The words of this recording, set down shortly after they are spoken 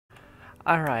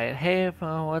Alright, hey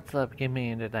everyone, what's up?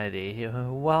 Gaming Internet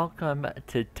here. Welcome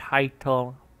to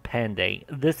Title Pending.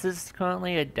 This is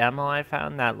currently a demo I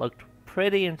found that looked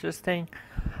pretty interesting.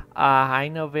 I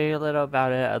know very little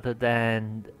about it other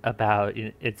than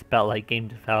it's about like game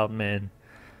development,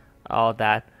 all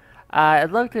that.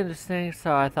 It looked interesting,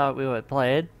 so I thought we would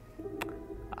play it.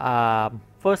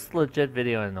 First legit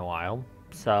video in a while,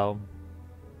 so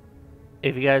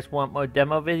if you guys want more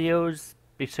demo videos,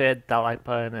 be sure to hit that like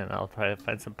button and I'll try to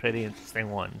find some pretty interesting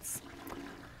ones.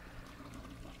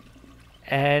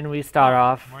 And we start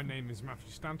off. My name is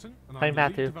Matthew Stanton, and Hi, I'm the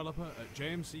Matthew. lead developer at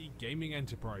JMC Gaming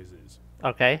Enterprises.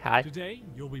 Okay, hi. Today,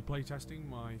 you'll be playtesting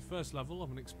my first level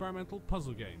of an experimental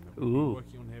puzzle game that we've Ooh. been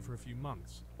working on here for a few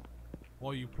months.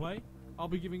 While you play, I'll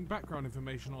be giving background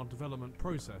information on our development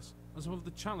process and some of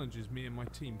the challenges me and my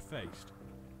team faced.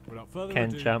 Without further Can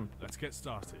ado, jump. let's get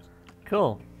started.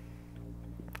 Cool.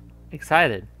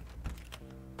 Excited.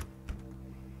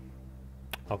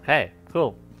 Okay,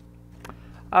 cool.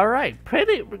 Alright,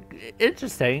 pretty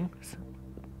interesting.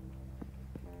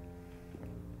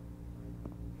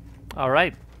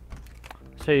 Alright.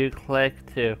 So you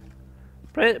click to...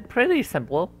 Pretty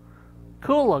simple.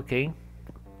 Cool looking.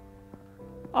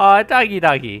 Aw, doggy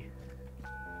doggy.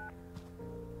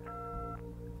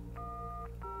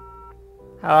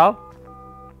 Hello?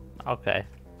 Okay.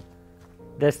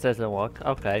 This doesn't work.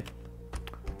 Okay.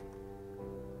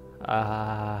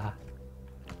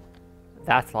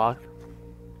 That's locked.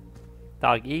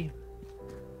 Doggy.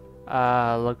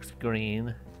 Looks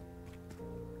green.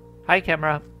 Hi,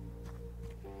 camera.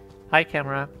 Hi,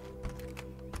 camera.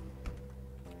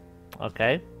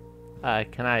 Okay.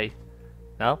 Can I?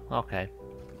 No? Okay.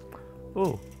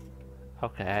 Ooh.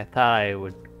 Okay, I thought I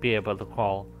would be able to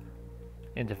crawl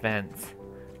into vents.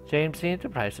 JMC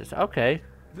Enterprises. Okay.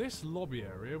 This lobby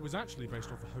area was actually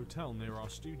based off a hotel near our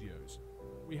studios.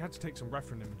 We had to take some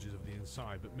reference images of the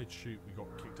inside, but mid-shoot we got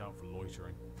kicked out for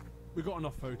loitering. We got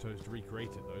enough photos to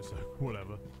recreate it though, so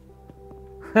whatever.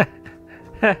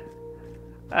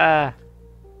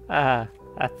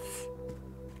 That's...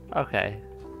 Okay.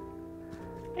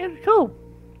 And cool.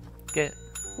 Get...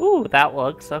 Ooh, that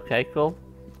works. Okay, cool.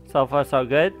 So far so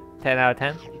good. 10 out of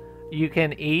 10. You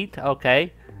can eat.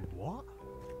 Okay. What?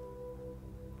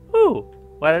 Ooh,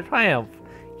 what a triumph.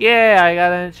 Yeah, I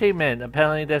got an achievement.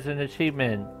 Apparently there's an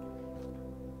achievement.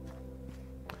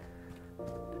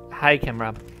 Hi,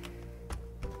 camera.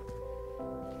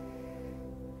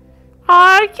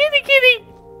 Hi, kitty kitty!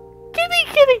 Kitty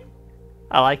kitty!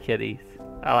 I like kitties.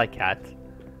 I like cats.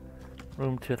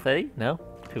 Room 230? No.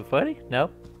 240?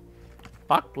 No.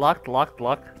 Locked, locked, locked,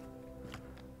 locked.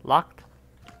 Locked.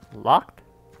 Locked.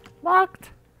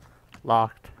 Locked.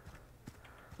 Locked.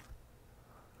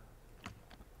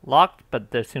 Locked,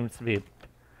 but there seems to be... is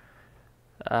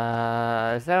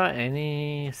there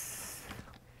any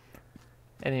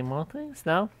more things?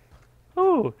 No?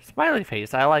 Ooh, smiley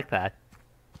face. I like that.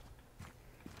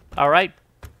 Alright.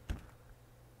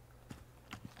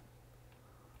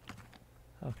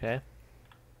 Okay.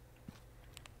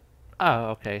 Oh,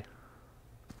 okay.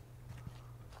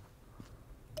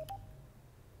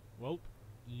 Well,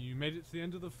 you made it to the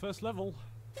end of the first level.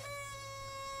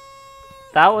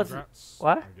 That was... Congrats,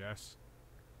 What? I guess.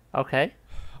 Okay.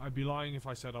 I'd be lying if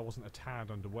I said I wasn't a tad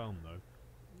underwhelmed, though.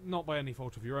 Not by any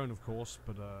fault of your own, of course,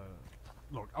 but,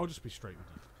 look, I'll just be straight with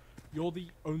you. You're the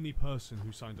only person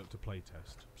who signed up to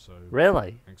playtest, so...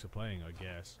 Really? Thanks for playing, I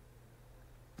guess.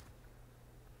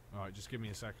 Alright, just give me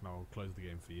a second, I'll close the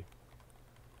game for you.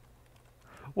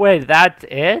 Wait, that's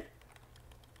it?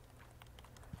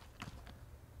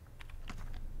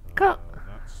 Go.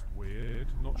 That's weird.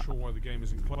 Not sure why the game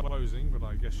isn't closing, but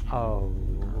I guess you... Oh.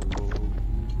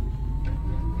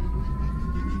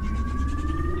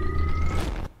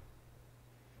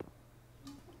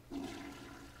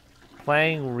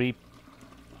 Playing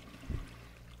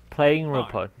Hi,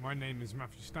 report. my name is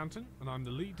Matthew Stanton, and I'm the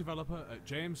lead developer at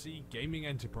JMC Gaming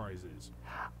Enterprises.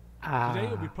 Today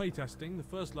we'll be playtesting the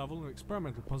first level of an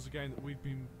experimental puzzle game that we've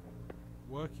been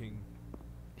working...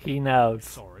 He knows.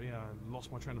 Sorry, I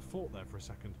lost my train of thought there for a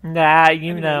second. Nah,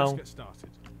 you Anyway, know. let's get started.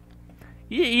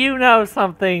 You know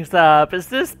something's up. Is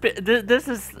this a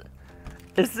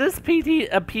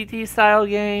PT style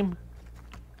game?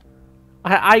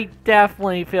 I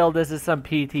definitely feel this is some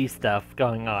PT stuff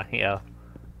going on here.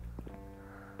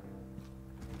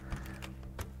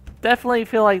 Definitely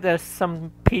feel like there's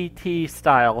some PT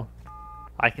style.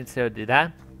 I can still do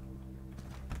that.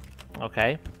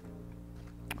 Okay.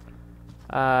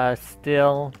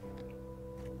 Still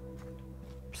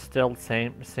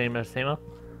same as same.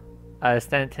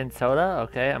 Stanton soda.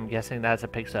 Okay, I'm guessing that's a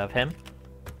picture of him.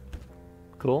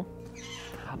 Cool.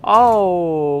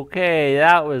 Oh, okay,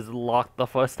 that was locked the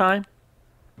first time.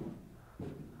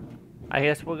 I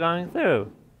guess we're going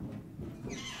through.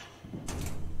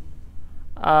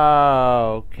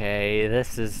 Okay,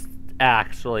 this is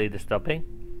actually disturbing.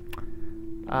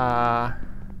 I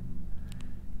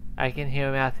can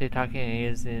hear Matthew talking. He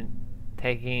isn't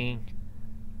taking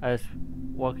us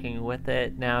working with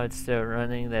it. Now it's still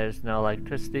running. There's no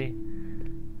electricity.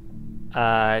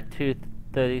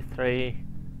 233.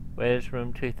 Where's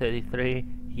room 233?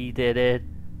 He did it.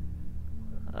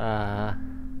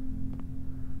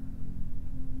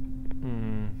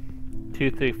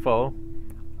 234.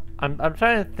 I'm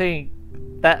trying to think.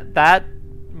 That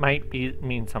might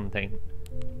mean something.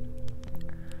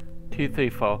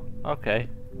 234. Okay.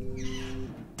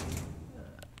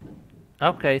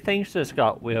 Okay, things just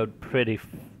got weird pretty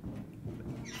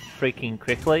freaking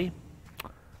quickly.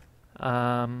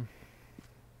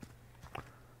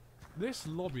 This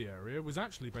lobby area was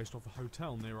actually based off a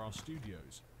hotel near our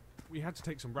studios. We had to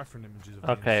take some reference images of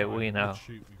the Okay, inside. we know.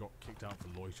 Mid-shoot, we got kicked out for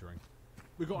loitering.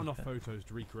 We got enough photos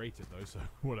to recreate it though, so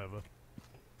whatever.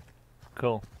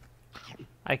 Cool.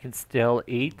 I can still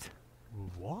eat.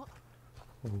 What?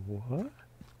 What?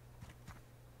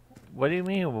 What do you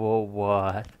mean,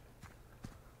 what?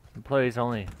 Employees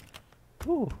only.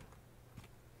 Ooh.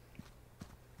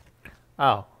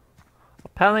 Oh.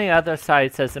 Apparently other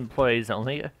side says employees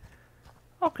only.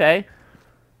 Okay.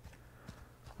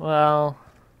 Well,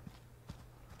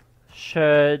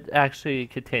 should actually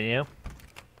continue.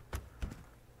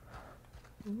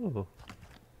 Ooh.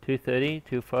 230,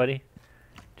 240,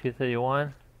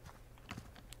 231,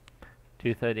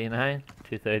 239,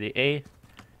 238,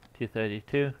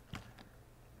 232,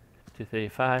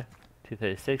 235,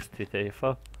 236,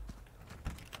 234.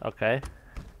 Okay.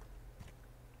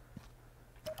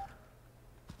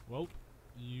 Well,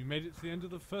 you made it to the end of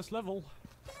the first level.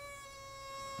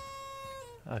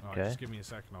 Okay. Alright, just give me a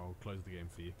second, I'll close the game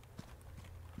for you.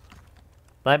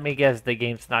 Let me guess, the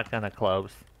game's not gonna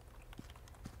close.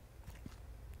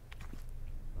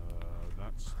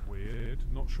 That's weird.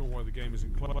 Not sure why the game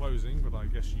isn't closing, but I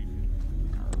guess you can...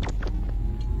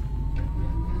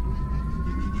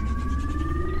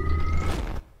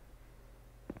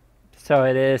 So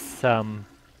it is some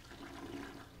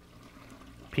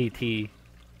PT.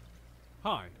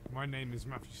 Hi, my name is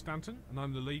Matthew Stanton, and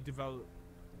I'm the lead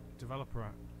developer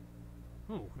at...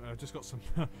 Oh, just got some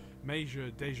major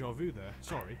deja vu there.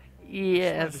 Sorry.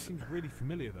 Yes. This seems really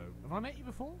familiar, though. Have I met you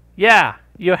before? Yeah,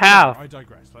 you have. I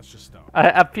digress. Let's just start.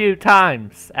 A few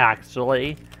times,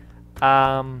 actually.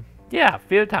 Yeah, a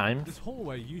few times. This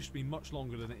hallway used to be much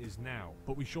longer than it is now,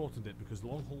 but we shortened it because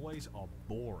long hallways are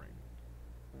boring.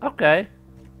 Okay.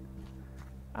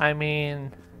 I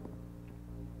mean,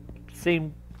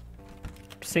 seemed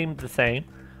the same.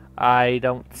 I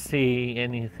don't see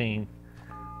anything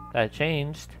that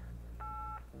changed.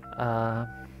 I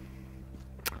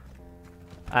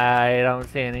don't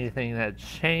see anything that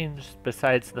changed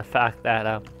besides the fact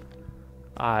that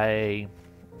I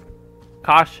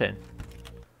caution.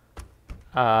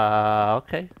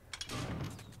 Okay.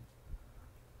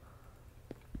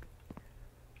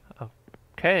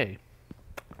 Okay.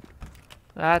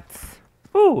 That's...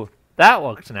 Ooh, that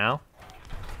works now.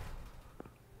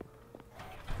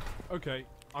 Okay,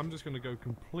 I'm just going to go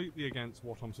completely against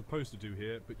what I'm supposed to do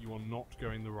here, but you are not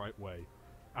going the right way.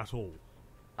 At all.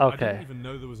 I Okay. didn't even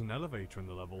know there was an elevator in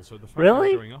the level, so the fact Really?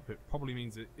 that you're going up it probably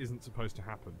means it isn't supposed to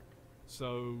happen.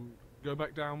 So, go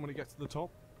back down when it gets to the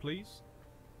top, please?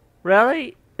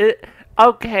 Really?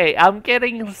 Okay, I'm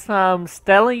getting some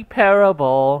Stanley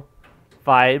Parable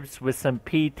vibes with some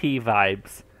PT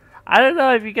vibes. I don't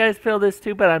know if you guys feel this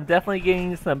too, but I'm definitely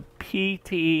getting some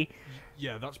PT.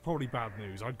 Yeah, that's probably bad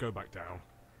news. I'd go back down.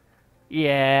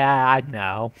 Yeah, I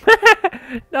know.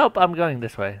 Nope, I'm going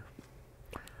this way.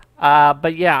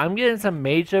 But yeah, I'm getting some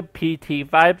major PT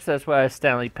vibes as well as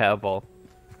Stanley Parable.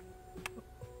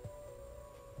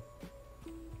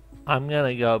 I'm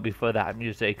gonna go before that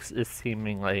music is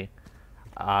seemingly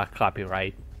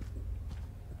copyright.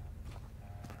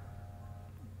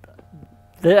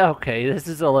 Okay, this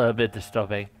is a little bit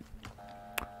disturbing.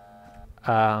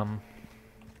 Alright,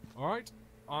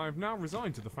 I've now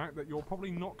resigned to the fact that you're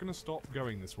probably not going to stop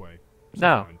going this way. So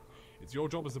No. fine. It's your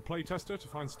job as a playtester to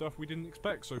find stuff we didn't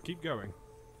expect, so keep going.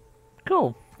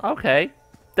 Cool. Okay.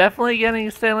 Definitely getting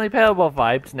Stanley Parable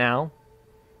vibes now.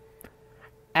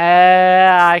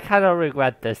 I kind of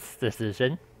regret this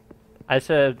decision. I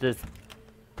should have just...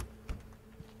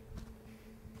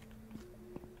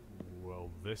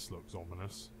 Well, this looks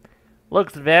ominous.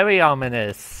 Looks very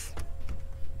ominous.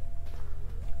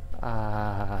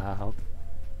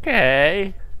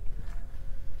 Okay.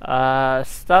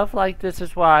 Stuff like this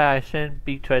is why I shouldn't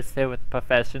be trusted with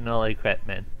professional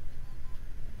equipment.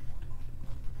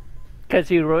 Cause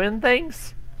you ruin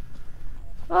things?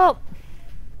 Well,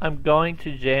 I'm going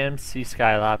to JMC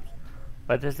Skylab.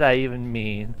 What does that even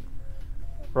mean?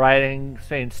 Writing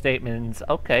strange statements.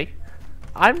 Okay.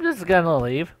 I'm just gonna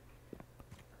leave.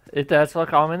 It does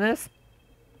look ominous.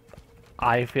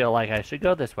 I feel like I should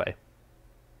go this way.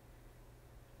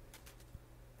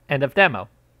 End of demo.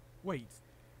 Wait,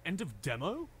 end of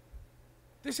demo?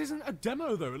 This isn't a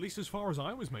demo though, at least as far as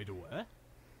I was made aware.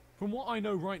 From what I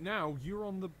know right now, you're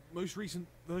on the most recent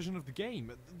version of the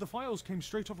game. The files came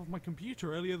straight off of my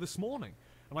computer earlier this morning,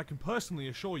 and I can personally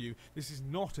assure you this is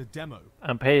not a demo.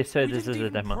 I'm pretty sure We this didn't is a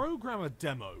even demo. program a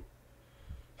demo.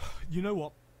 You know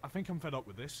what? I think I'm fed up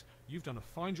with this. You've done a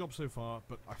fine job so far,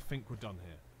 but I think we're done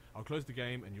here. I'll close the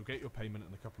game and you'll get your payment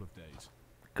in a couple of days.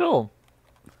 Cool.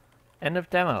 End of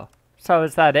demo. So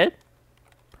is that it?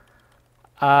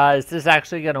 Is this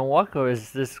actually gonna work, or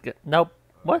is this nope.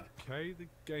 What? Okay, the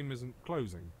game isn't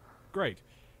closing. Great.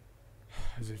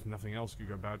 As if nothing else could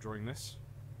go bad during this.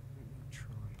 Let me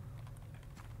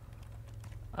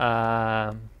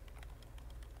try.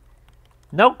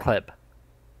 No clip.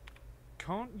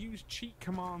 Can't use cheat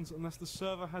commands unless the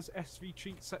server has SV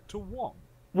cheat set to 1.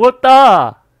 What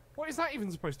the? What is that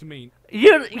even supposed to mean?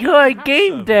 You're a have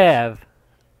game servers. dev.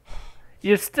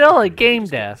 You're still a game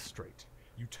Just get dev. this straight.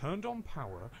 You turned on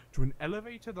power to an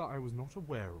elevator that I was not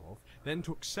aware of, then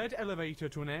took said elevator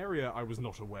to an area I was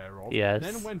not aware of, Yes.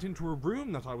 then went into a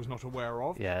room that I was not aware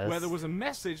of, Yes. where there was a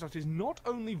message that is not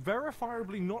only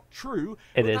verifiably not true,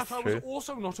 It but is that I true. was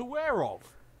also not aware of.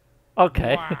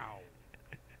 Okay. Wow.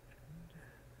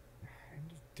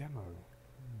 End of demo.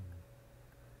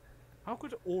 How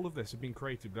could all of this have been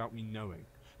created without me knowing?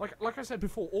 Like I said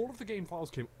before, all of the game files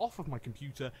came off of my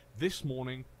computer this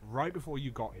morning, right before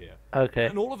you got here. Okay.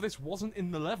 And all of this wasn't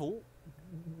in the level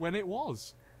when it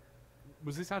was.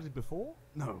 Was this added before?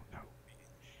 No.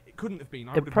 It couldn't have been.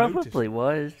 I It would have noticed. probably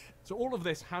was. So all of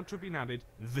this had to have been added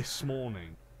this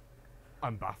morning.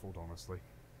 I'm baffled, honestly.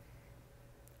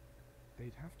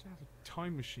 They'd have to have a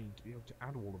time machine to be able to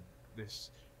add all of this,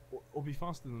 or be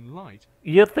faster than light.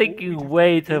 You're Or we'd thinking have to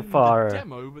way put too in the far.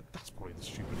 demo, but that's probably the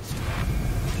stupidest.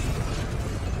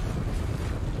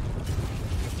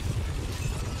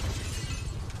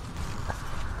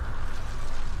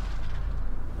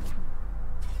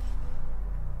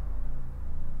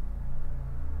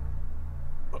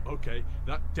 Okay,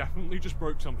 that definitely just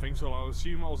broke something, so I'll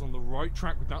assume I was on the right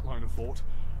track with that line of thought.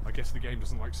 I guess the game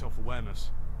doesn't like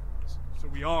self-awareness. So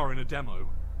we are in a demo.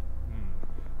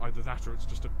 Either that or it's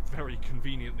just a very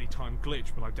conveniently timed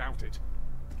glitch, but I doubt it.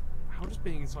 How does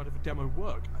being inside of a demo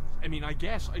work? I mean, I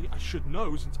guess I should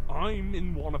know since I'm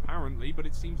in one apparently, but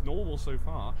it seems normal so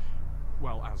far.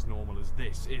 Well, as normal as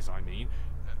this is, I mean.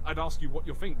 I'd ask you what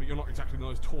you think, but you're not exactly the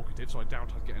most talkative, so I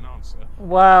doubt I'd get an answer.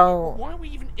 Well, Why are we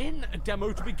even in a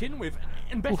demo to begin with?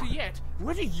 And better yet,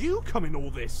 where do you come in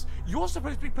all this? You're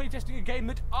supposed to be playtesting a game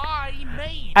that I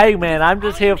made! hey man, I'm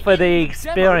just here I'm for in the demo,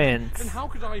 experience. then how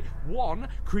could I, 1,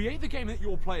 create the game that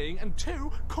you're playing, and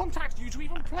 2, contact you to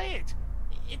even play it?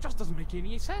 It just doesn't make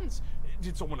any sense.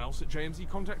 Did someone else at JMZ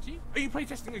contact you? Are you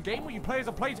playtesting a game where you play as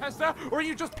a playtester, or are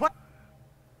you just play?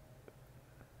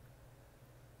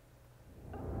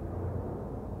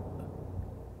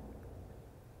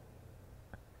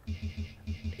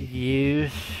 You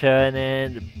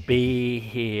shouldn't be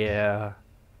here.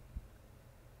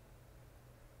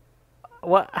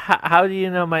 What? How do you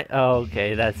know my? Oh,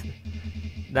 okay, that's.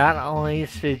 Not only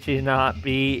should you not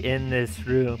be in this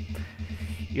room,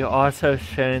 you also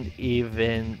shouldn't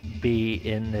even be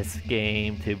in this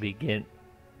game to begin.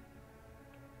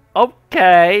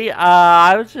 Okay,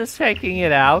 I was just checking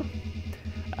it out.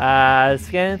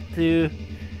 Scanned through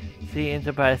the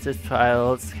Enterprise's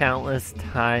trials countless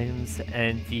times,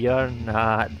 and you're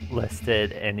not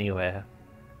listed anywhere.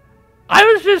 I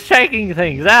was just checking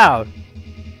things out!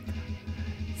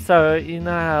 So, you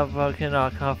know how I've broken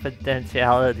our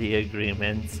confidentiality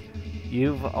agreements.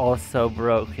 You've also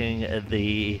broken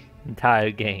the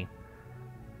entire game.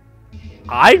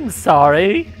 I'm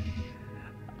sorry!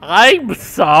 I'm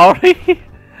sorry!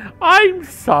 I'm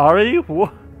sorry!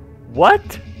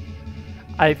 What?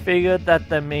 I figured that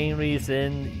the main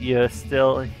reason you're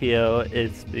still here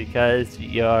is because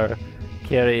you're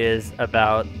curious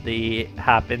about the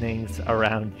happenings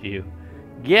around you.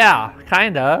 Yeah,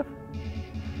 kinda.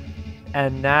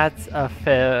 And that's a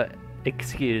fair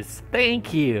excuse.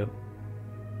 Thank you.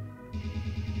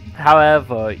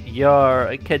 However,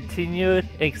 your continued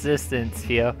existence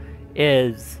here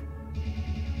is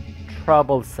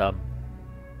troublesome.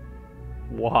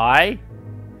 Why?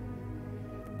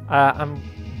 I'm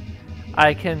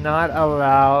I cannot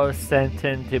allow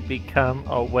Stanton to become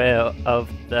aware of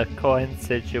the current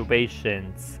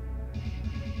situations.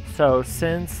 So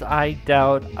since I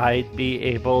doubt I'd be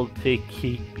able to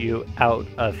keep you out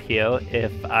of here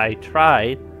if I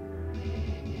tried,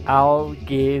 I'll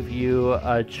give you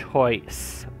a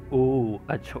choice. Ooh,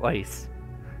 a choice.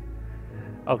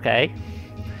 Okay.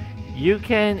 You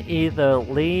can either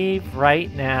leave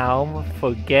right now,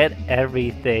 forget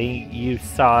everything you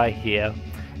saw here,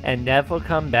 and never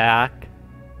come back.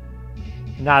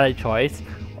 Not a choice.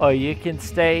 Or you can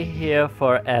stay here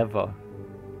forever.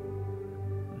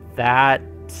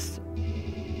 That's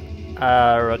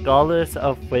regardless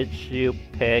of which you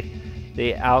pick,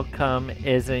 the outcome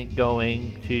isn't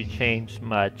going to change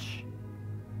much.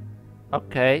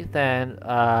 Okay, then,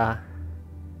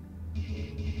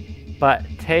 but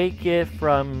take it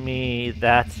from me,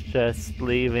 that's just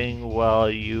leaving while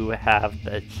you have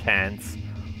the chance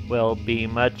will be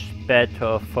much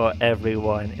better for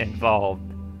everyone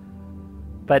involved.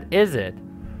 But is it?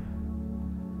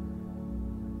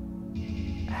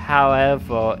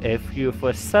 However, if you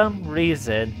for some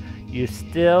reason you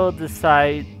still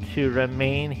decide to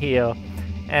remain here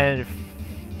and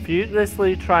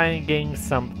fruitlessly try and gain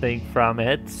something from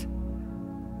it,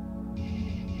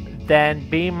 then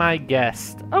be my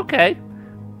guest. Okay.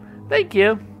 Thank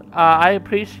you. I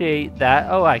appreciate that.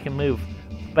 Oh, I can move.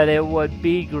 But it would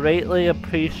be greatly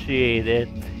appreciated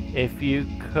if you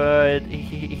could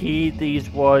heed these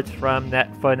words from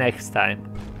for next time.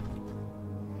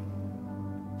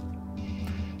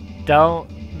 Don't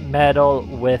meddle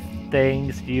with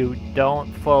things you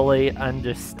don't fully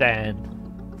understand.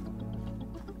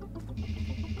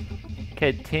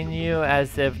 Continue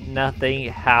as if nothing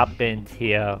happened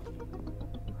here.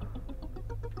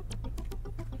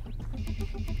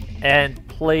 And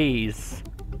please,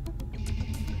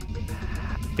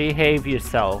 behave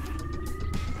yourself.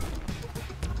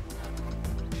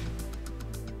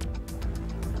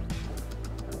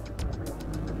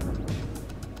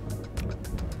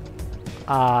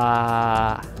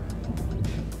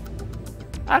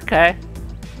 Okay.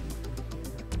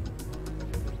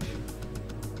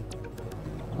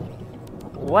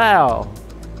 Well.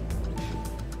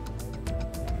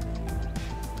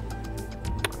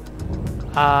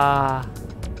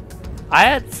 I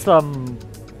had some...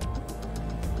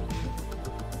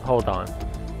 Hold on.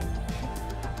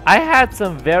 I had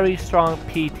some very strong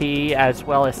PT as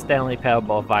well as Stanley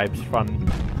Parable vibes from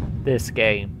this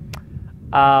game.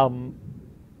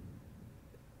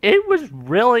 It was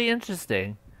really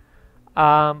interesting.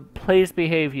 Please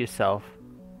behave yourself.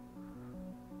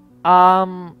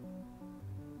 I'm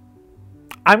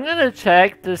gonna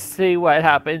check to see what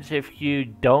happens if you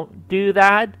don't do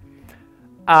that.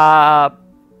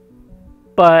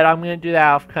 But I'm gonna do that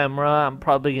off camera. I'm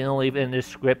probably gonna leave in the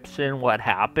description what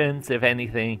happens if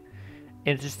anything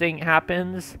interesting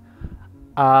happens.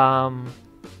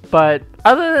 But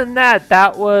other than that,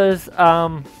 that was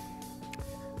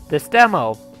this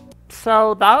demo.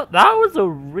 So that was a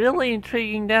really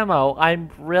intriguing demo. I'm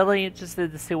really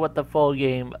interested to see what the full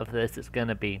game of this is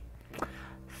gonna be.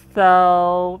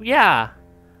 So yeah,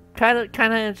 kind of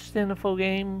interested in the full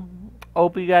game.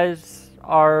 Hope you guys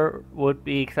would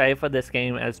be excited for this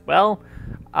game as well.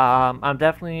 I'm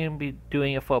definitely gonna be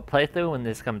doing a full playthrough when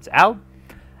this comes out.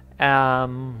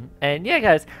 And yeah,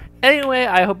 guys. Anyway,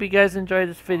 I hope you guys enjoyed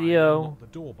this video. I unlocked the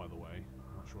door, by the way.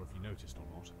 I'm not sure if you noticed or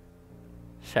not.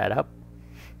 Shut up.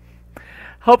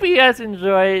 Hope you guys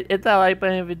enjoyed. Hit that like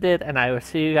button if you did, and I will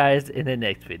see you guys in the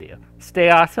next video. Stay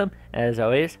awesome, and as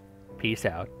always, peace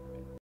out.